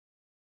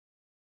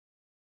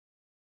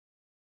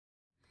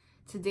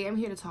Today I'm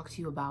here to talk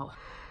to you about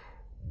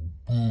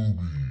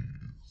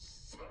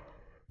boobies.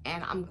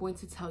 And I'm going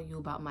to tell you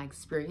about my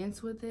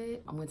experience with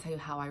it. I'm going to tell you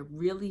how I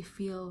really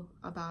feel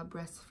about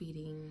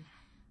breastfeeding.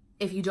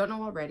 If you don't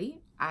know already,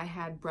 I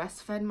had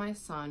breastfed my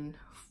son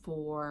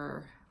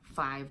for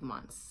 5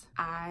 months.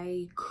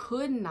 I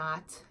could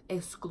not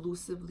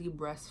exclusively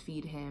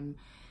breastfeed him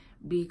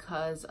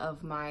because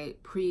of my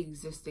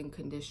pre-existing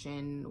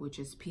condition, which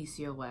is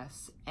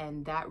PCOS,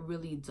 and that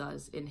really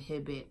does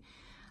inhibit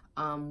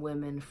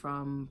women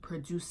from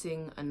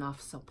producing enough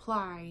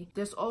supply.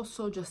 There's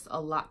also just a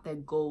lot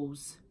that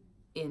goes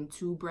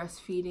into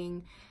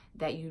breastfeeding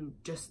that you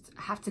just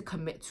have to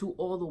commit to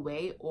all the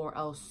way, or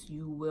else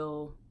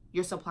your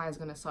supply is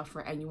going to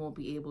suffer and you won't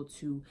be able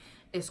to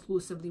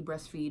exclusively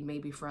breastfeed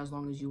maybe for as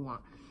long as you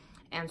want.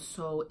 And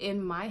so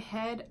in my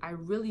head, I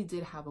really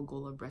did have a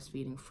goal of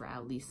breastfeeding for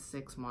at least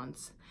 6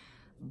 months,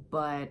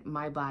 but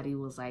my body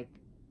was like,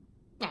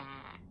 nah.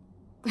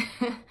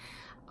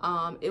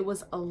 It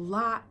was a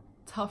lot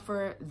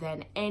tougher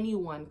than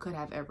anyone could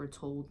have ever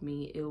told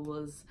me. It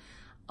was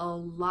a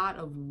lot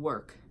of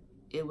work.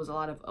 It was a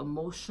lot of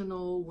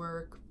emotional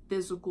work,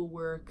 physical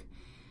work.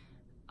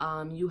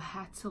 You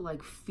had to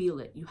like feel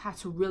it. You had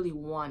to really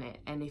want it.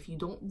 And if you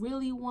don't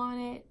really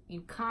want it,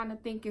 you kind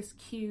of think it's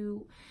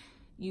cute.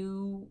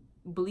 You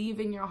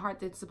believe in your heart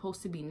that it's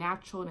supposed to be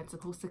natural and it's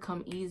supposed to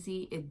come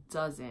easy. It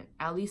doesn't.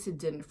 At least it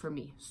didn't for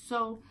me.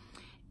 So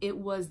it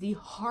was the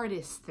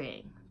hardest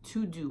thing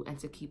to do and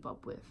to keep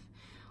up with.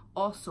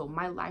 Also,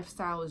 my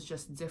lifestyle is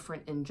just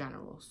different in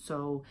general.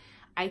 So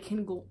I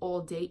can go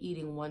all day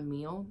eating one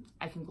meal.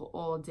 I can go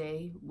all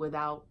day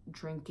without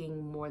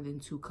drinking more than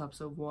 2 cups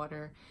of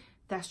water.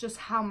 That's just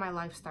how my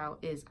lifestyle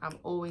is. I'm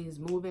always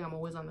moving. I'm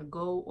always on the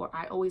go, or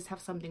I always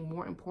have something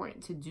more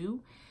important to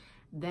do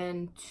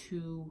than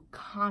to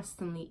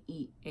constantly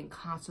eat and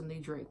constantly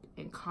drink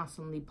and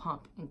constantly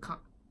pump and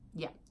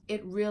yeah.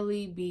 It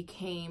really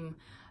became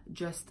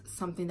just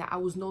something that I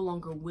was no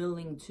longer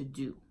willing to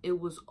do. It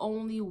was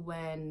only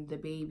when the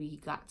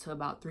baby got to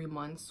about 3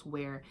 months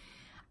where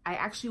I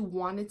actually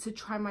wanted to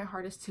try my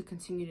hardest to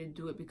continue to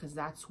do it, because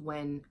that's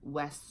when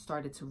West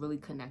started to really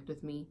connect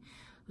with me.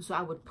 So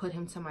I would put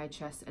him to my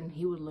chest and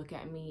he would look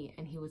at me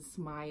and he would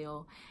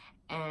smile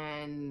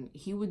and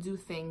he would do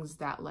things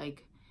that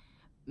like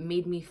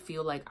made me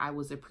feel like I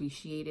was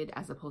appreciated,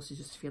 as opposed to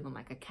just feeling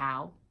like a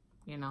cow,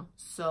 you know?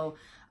 So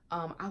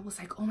I was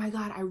like, oh my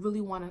God, I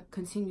really want to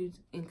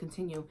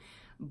continue.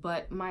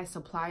 But my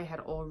supply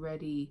had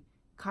already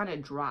kind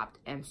of dropped.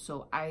 And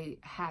so I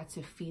had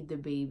to feed the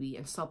baby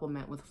and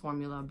supplement with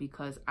formula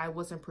because I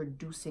wasn't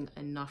producing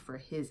enough for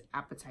his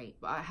appetite.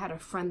 I had a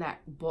friend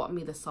that bought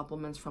me the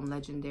supplements from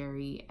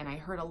Legendary, and I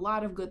heard a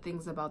lot of good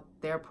things about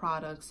their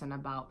products and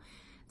about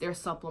their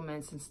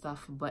supplements and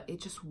stuff, but it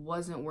just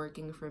wasn't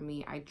working for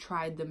me. I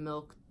tried the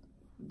milk,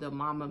 the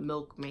mama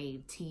milk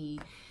made tea.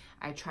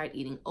 I tried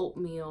eating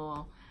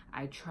oatmeal.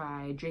 I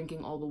tried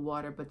drinking all the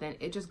water, but then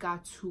it just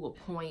got to a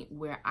point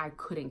where I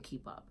couldn't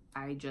keep up.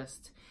 I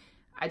just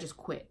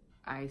quit.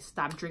 I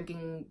stopped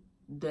drinking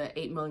the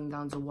 8 million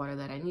gallons of water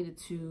that I needed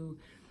to.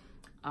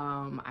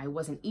 I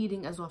wasn't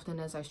eating as often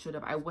as I should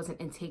have. I wasn't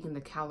intaking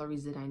the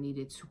calories that I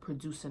needed to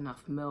produce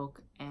enough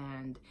milk.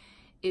 And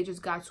it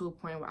just got to a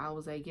point where I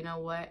was like, you know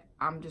what?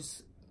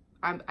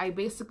 I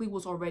basically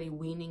was already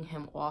weaning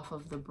him off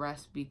of the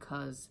breast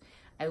because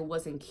I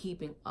wasn't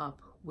keeping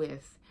up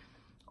with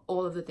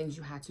all of the things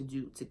you had to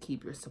do to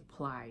keep your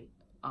supply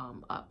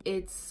up.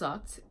 It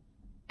sucked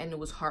and it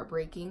was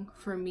heartbreaking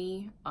for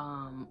me.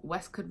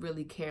 Wes could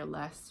really care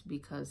less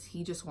because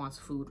he just wants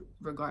food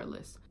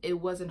regardless. It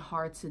wasn't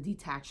hard to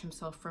detach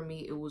himself from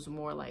me. It was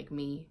more like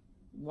me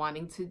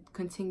wanting to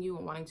continue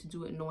and wanting to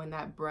do it, knowing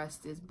that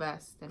breast is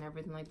best and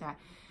everything like that.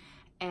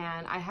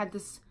 And I had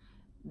this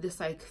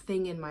like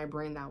thing in my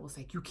brain that was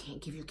like, you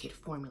can't give your kid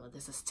formula.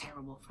 This is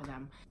terrible for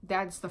them.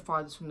 That's the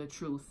farthest from the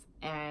truth.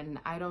 And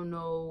I don't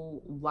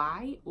know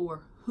why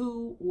or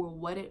who or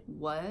what it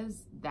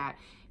was that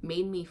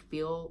made me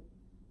feel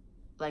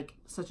like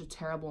such a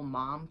terrible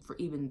mom for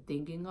even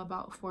thinking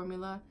about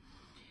formula.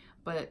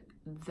 But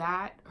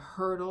that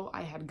hurdle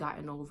I had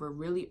gotten over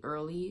really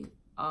early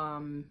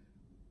in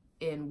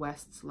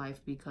West's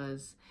life,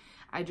 because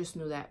I just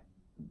knew that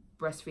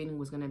breastfeeding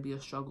was going to be a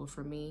struggle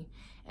for me,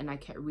 and I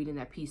kept reading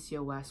that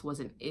PCOS was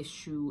an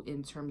issue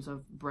in terms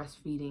of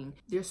breastfeeding.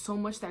 There's so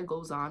much that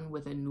goes on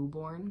with a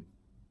newborn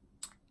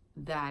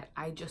that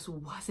I just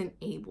wasn't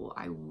able.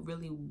 I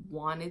really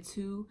wanted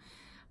to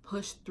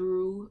push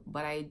through,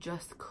 but I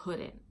just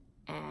couldn't,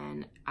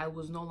 and I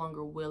was no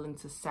longer willing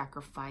to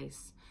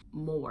sacrifice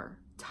more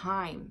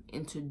time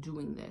into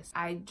doing this.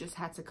 I just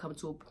had to come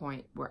to a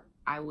point where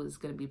I was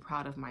going to be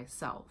proud of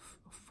myself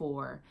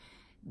for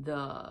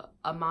the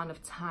amount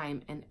of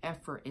time and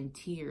effort and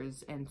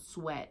tears and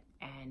sweat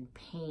and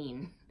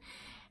pain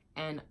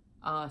and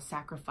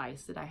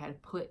sacrifice that I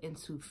had put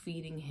into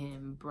feeding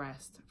him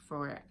breast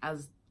for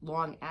as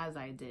long as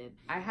I did.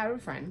 I had a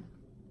friend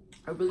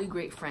a really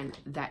great friend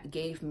that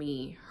gave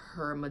me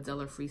her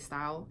Medela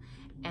Freestyle.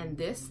 And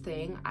this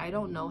thing, I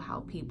don't know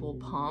how people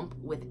pump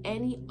with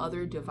any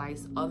other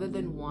device other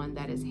than one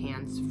that is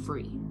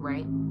hands-free,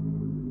 right?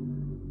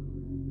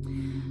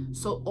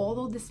 So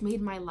although this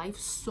made my life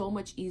so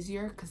much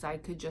easier because I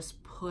could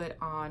just put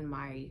on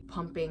my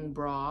pumping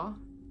bra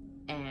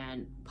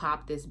and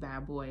pop this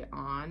bad boy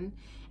on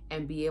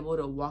and be able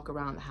to walk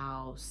around the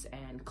house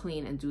and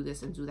clean and do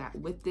this and do that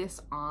with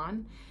this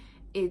on,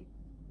 it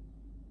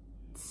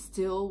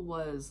still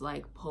was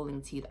like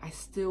pulling teeth. I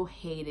still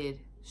hated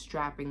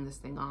strapping this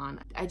thing on.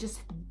 I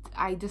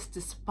just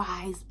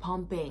despised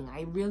pumping.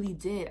 I really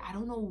did. I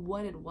don't know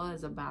what it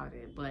was about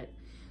it, but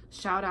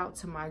shout out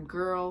to my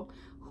girl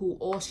who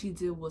all she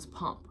did was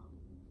pump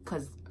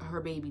because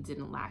her baby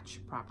didn't latch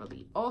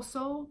properly.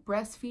 Also,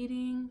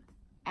 breastfeeding,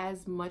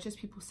 as much as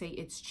people say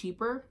it's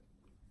cheaper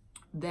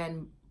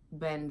than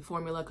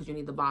formula, because you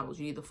need the bottles,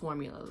 you need the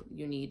formula,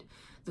 you need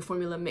the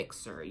formula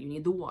mixer, you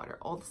need the water,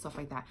 all the stuff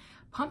like that.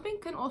 Pumping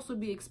can also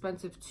be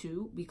expensive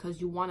too,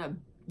 because you want a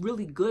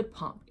really good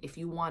pump if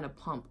you want to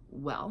pump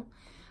well,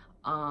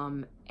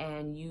 and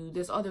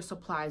there's other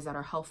supplies that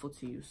are helpful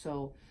to you.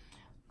 So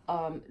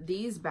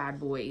these bad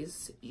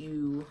boys,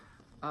 you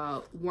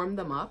warm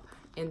them up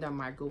in the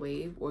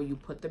microwave, or you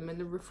put them in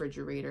the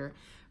refrigerator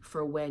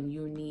for when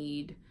you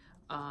need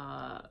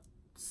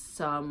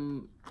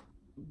some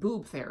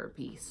boob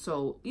therapy.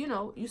 So, you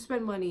know, you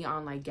spend money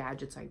on like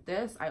gadgets like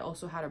this. I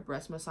also had a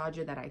breast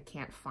massager that I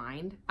can't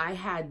find. I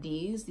had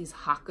these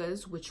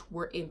Hakas, which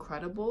were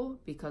incredible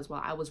because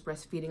while I was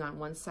breastfeeding on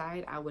one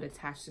side, I would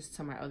attach this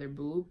to my other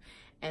boob,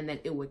 and then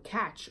it would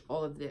catch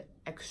all of the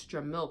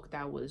extra milk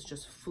that was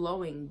just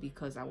flowing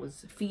because I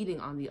was feeding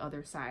on the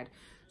other side.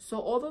 So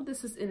although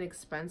this is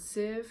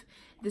inexpensive,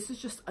 this is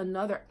just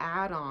another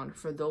add-on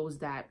for those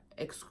that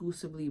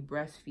exclusively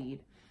breastfeed.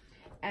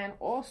 And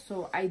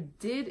also, I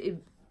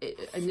did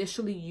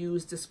initially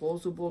use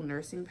disposable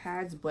nursing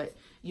pads, but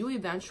you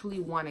eventually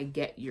want to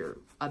get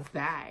a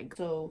bag.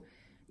 So,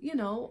 you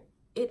know,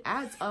 it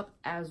adds up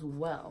as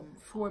well.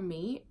 For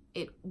me,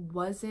 it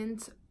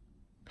wasn't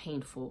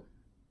painful.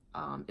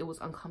 It was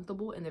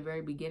uncomfortable in the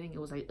very beginning. It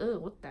was like, oh,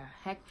 what the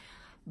heck?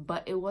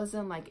 But it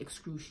wasn't like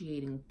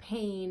excruciating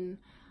pain.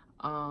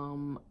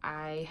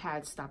 I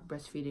had stopped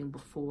breastfeeding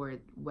before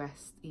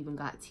West even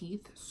got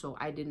teeth, so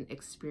I didn't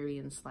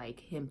experience like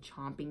him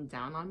chomping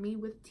down on me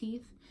with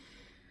teeth.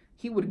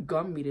 He would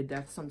gum me to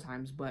death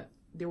sometimes, but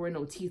there were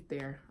no teeth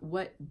there.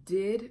 What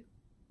did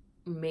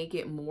make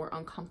it more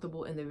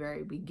uncomfortable in the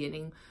very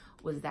beginning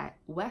was that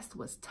West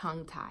was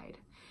tongue-tied.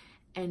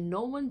 And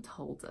no one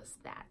told us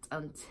that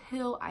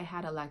until I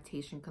had a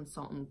lactation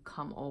consultant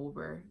come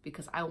over,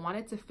 because I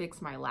wanted to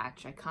fix my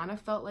latch. I kind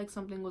of felt like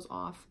something was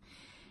off.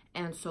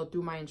 And so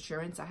through my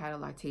insurance, I had a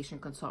lactation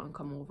consultant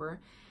come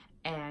over,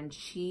 and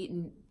she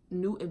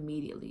knew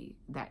immediately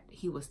that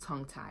he was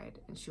tongue-tied.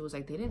 And she was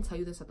like, they didn't tell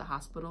you this at the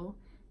hospital?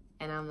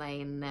 And I'm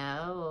like,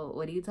 no,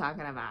 what are you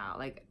talking about?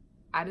 Like,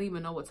 I didn't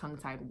even know what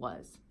tongue-tied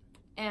was.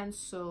 And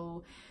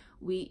so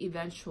we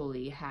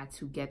eventually had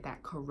to get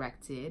that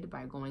corrected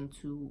by going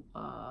to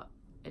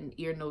an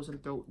ear, nose,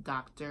 and throat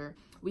doctor.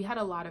 We had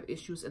a lot of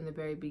issues in the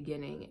very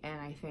beginning,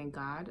 and I thank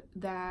God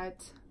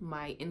that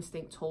my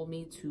instinct told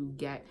me to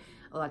get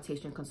a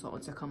lactation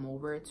consultant to come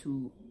over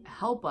to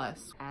help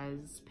us.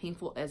 As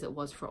painful as it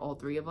was for all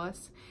three of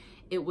us,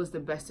 it was the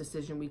best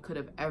decision we could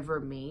have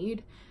ever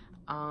made,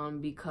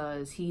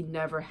 because he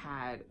never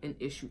had an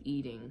issue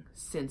eating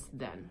since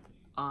then.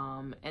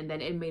 And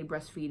then it made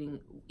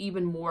breastfeeding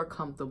even more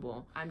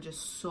comfortable. I'm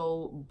just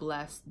so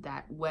blessed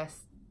that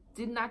West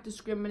did not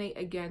discriminate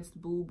against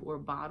boob or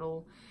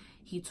bottle.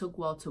 He took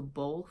well to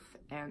both,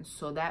 and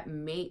so that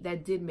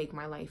did make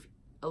my life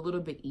a little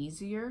bit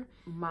easier.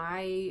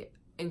 My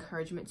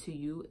encouragement to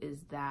you is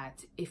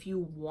that if you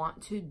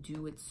want to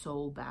do it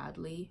so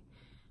badly,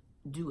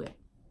 do it,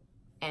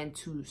 and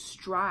to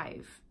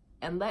strive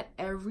and let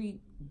every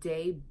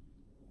day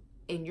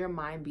in your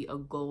mind be a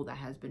goal that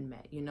has been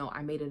met. You know,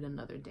 I made it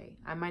another day.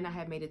 I might not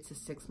have made it to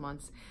 6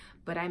 months,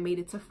 but I made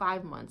it to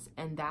 5 months,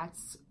 and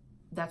that's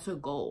a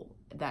goal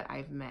that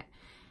I've met.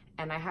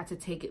 And I had to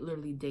take it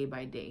literally day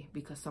by day,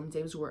 because some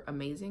days were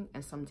amazing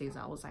and some days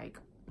I was like,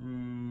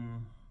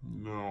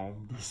 no,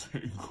 this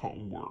ain't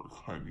gonna work,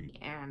 honey.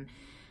 And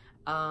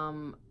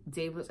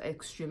Dave was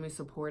extremely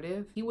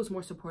supportive. He was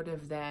more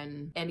supportive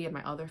than any of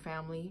my other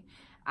family.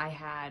 I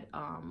had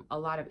a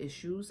lot of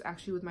issues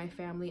actually with my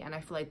family, and I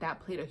feel like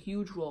that played a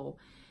huge role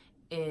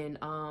in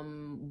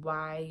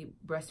why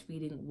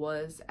breastfeeding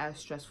was as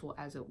stressful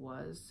as it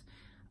was.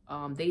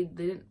 They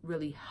didn't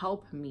really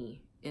help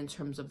me in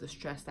terms of the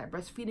stress that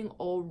breastfeeding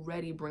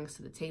already brings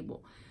to the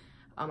table.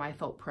 I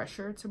felt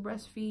pressure to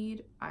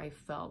breastfeed. I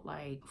felt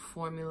like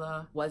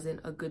formula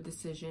wasn't a good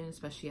decision,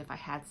 especially if I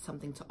had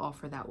something to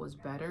offer that was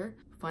better.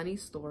 Funny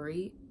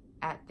story,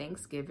 at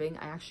Thanksgiving,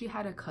 I actually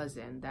had a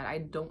cousin that I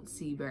don't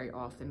see very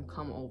often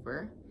come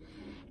over,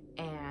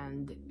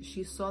 and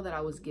she saw that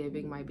I was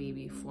giving my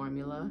baby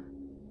formula,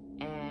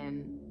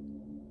 and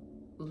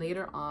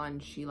later on,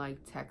 she like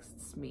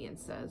texts me and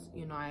says,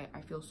 you know,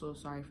 I feel so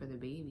sorry for the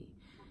baby.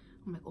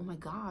 I'm like, oh my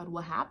God,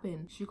 what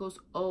happened? She goes,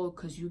 oh,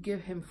 because you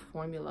give him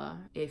formula.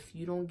 If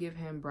you don't give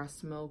him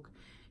breast milk,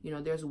 you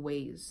know, there's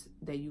ways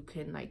that you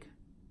can like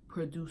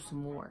produce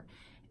more.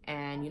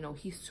 And, you know,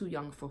 he's too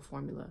young for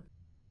formula.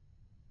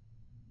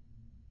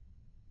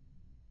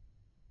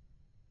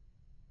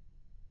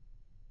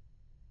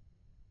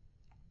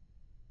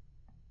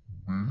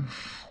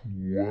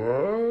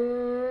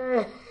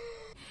 What?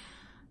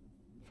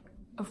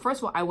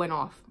 First of all, I went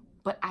off,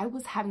 but I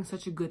was having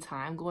such a good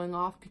time going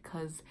off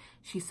because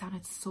she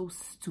sounded so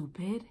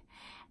stupid.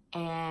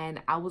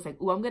 And I was like,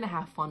 oh, I'm gonna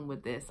have fun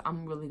with this.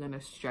 I'm really gonna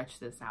stretch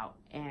this out.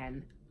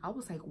 And I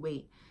was like,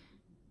 wait,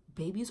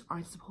 babies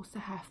aren't supposed to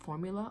have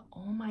formula?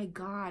 Oh my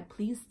God,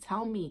 please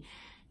tell me,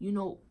 you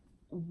know,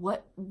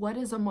 what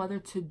is a mother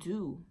to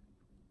do?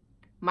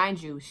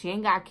 Mind you, she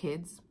ain't got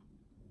kids.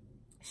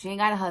 She ain't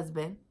got a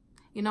husband.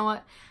 You know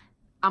what?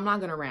 I'm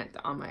not gonna rant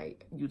on my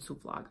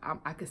YouTube vlog.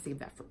 I could save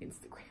that for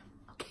Instagram,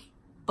 okay?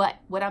 But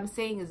what I'm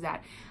saying is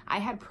that I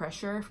had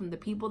pressure from the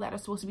people that are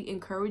supposed to be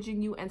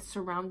encouraging you and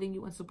surrounding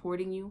you and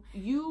supporting you.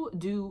 You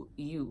do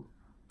you,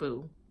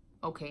 boo,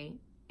 okay?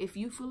 If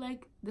you feel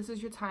like this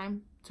is your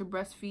time to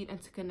breastfeed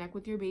and to connect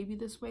with your baby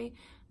this way,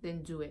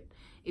 then do it.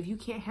 If you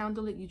can't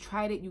handle it, you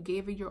tried it, you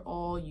gave it your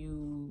all,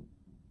 you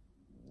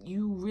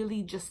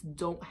really just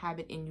don't have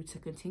it in you to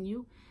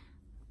continue,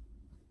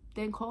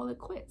 then call it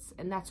quits,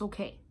 and that's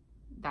okay.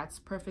 That's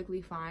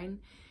perfectly fine.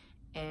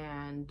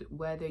 And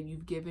whether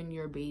you've given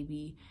your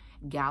baby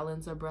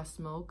gallons of breast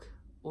milk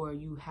or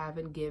you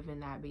haven't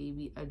given that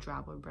baby a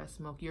drop of breast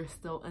milk, you're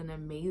still an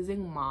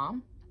amazing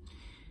mom.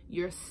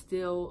 You're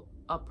still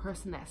a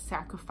person that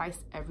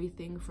sacrificed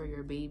everything for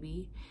your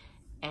baby.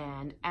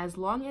 And as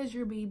long as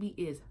your baby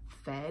is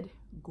fed,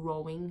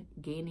 growing,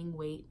 gaining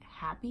weight,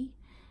 happy,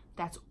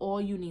 that's all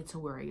you need to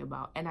worry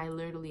about. And I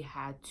literally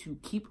had to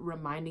keep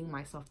reminding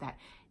myself that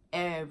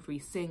every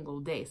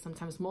single day,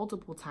 sometimes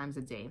multiple times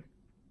a day,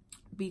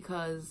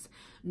 because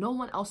no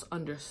one else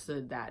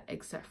understood that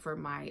except for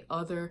my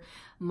other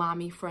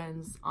mommy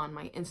friends on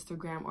my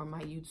Instagram or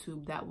my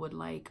YouTube that would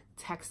like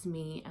text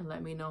me and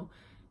let me know,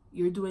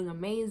 you're doing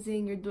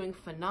amazing, you're doing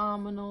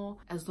phenomenal.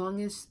 As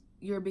long as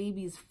your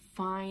baby's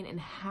fine and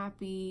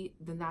happy,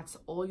 then that's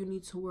all you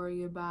need to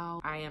worry about.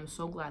 I am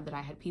so glad that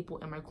I had people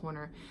in my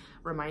corner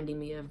reminding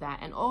me of that.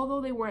 And although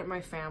they weren't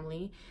my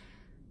family,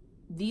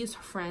 these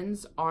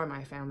friends are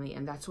my family,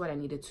 and that's what I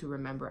needed to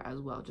remember as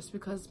well. Just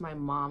because my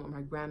mom or my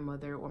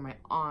grandmother or my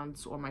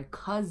aunts or my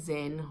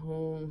cousin,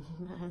 who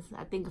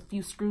I think a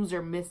few screws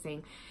are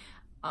missing,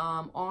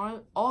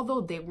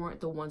 although they weren't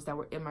the ones that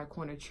were in my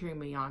corner cheering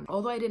me on,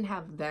 although I didn't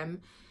have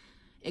them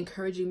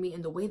encouraging me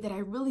in the way that I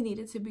really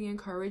needed to be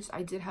encouraged,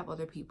 I did have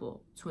other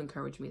people to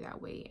encourage me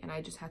that way. And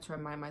I just had to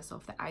remind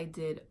myself that I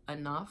did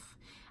enough.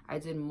 I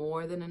did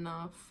more than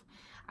enough.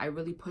 I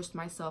really pushed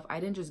myself. I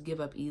didn't just give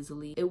up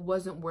easily. It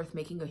wasn't worth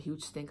making a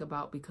huge stink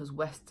about because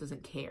West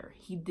doesn't care.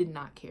 He did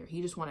not care.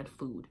 He just wanted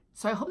food.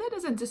 So I hope that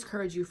doesn't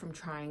discourage you from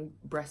trying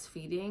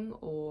breastfeeding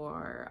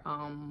or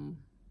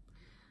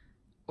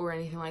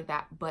anything like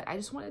that. But I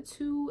just wanted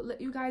to let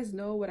you guys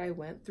know what I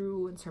went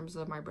through in terms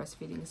of my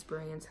breastfeeding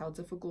experience, how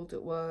difficult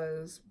it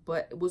was,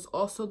 but it was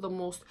also the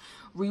most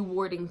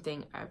rewarding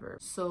thing ever.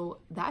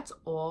 So that's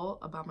all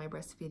about my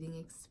breastfeeding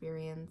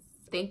experience.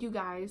 Thank you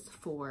guys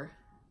for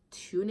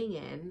tuning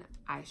in.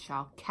 I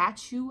shall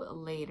catch you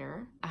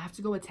later. I have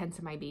to go attend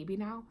to my baby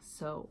now,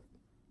 so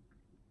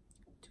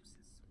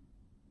deuces.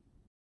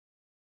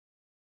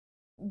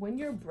 When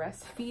you're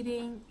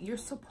breastfeeding, you're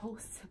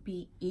supposed to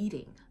be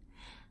eating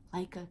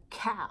like a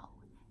cow,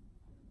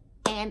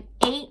 and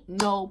ain't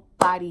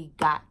nobody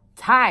got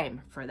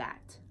time for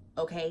that,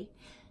 okay?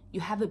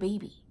 You have a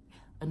baby,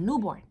 a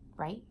newborn,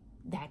 right?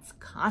 That's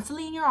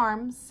constantly in your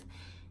arms,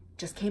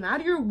 just came out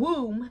of your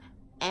womb,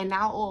 and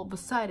now all of a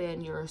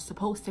sudden you're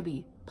supposed to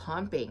be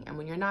pumping. And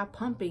when you're not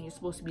pumping, you're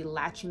supposed to be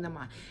latching them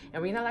on.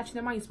 And when you're not latching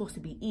them on, you're supposed to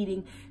be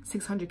eating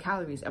 600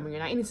 calories. And when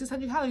you're not eating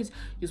 600 calories,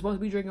 you're supposed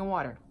to be drinking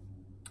water.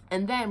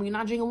 And then when you're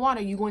not drinking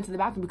water, you go into the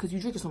bathroom because you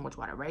drink so much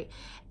water, right?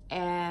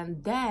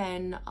 And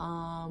then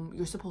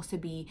you're supposed to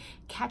be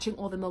catching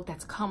all the milk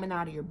that's coming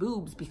out of your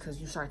boobs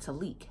because you start to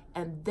leak.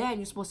 And then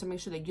you're supposed to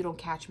make sure that you don't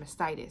catch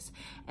mastitis.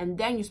 And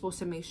then you're supposed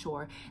to make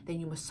sure that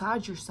you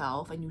massage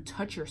yourself and you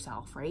touch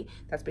yourself, right?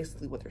 That's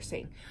basically what they're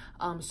saying.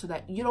 So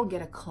that you don't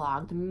get a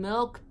clogged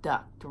milk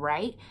duct,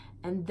 right?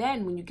 And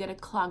then when you get a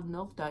clogged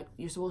milk duct,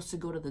 you're supposed to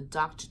go to the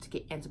doctor to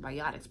get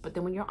antibiotics. But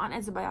then when you're on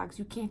antibiotics,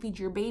 you can't feed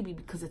your baby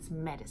because it's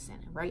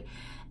medicine, right?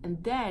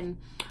 And then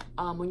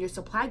when your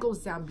supply goes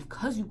down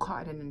because you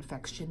caught an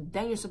infection,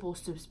 then you're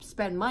supposed to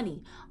spend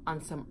money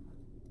on some,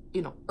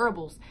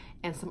 herbals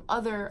and some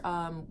other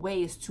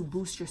ways to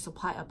boost your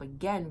supply up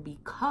again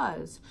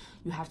because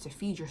you have to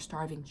feed your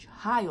starving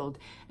child.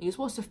 And you're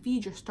supposed to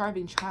feed your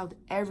starving child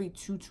every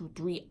 2 to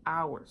 3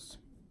 hours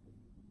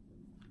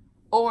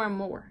or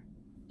more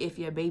if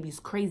your baby's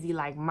crazy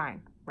like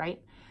mine,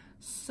 right?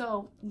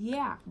 So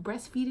yeah,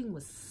 breastfeeding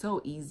was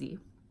so easy.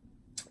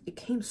 It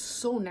came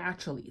so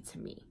naturally to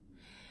me.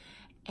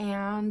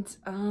 And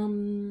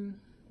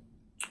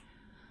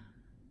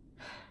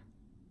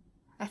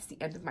that's the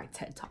end of my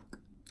TED Talk.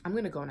 I'm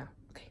gonna go now.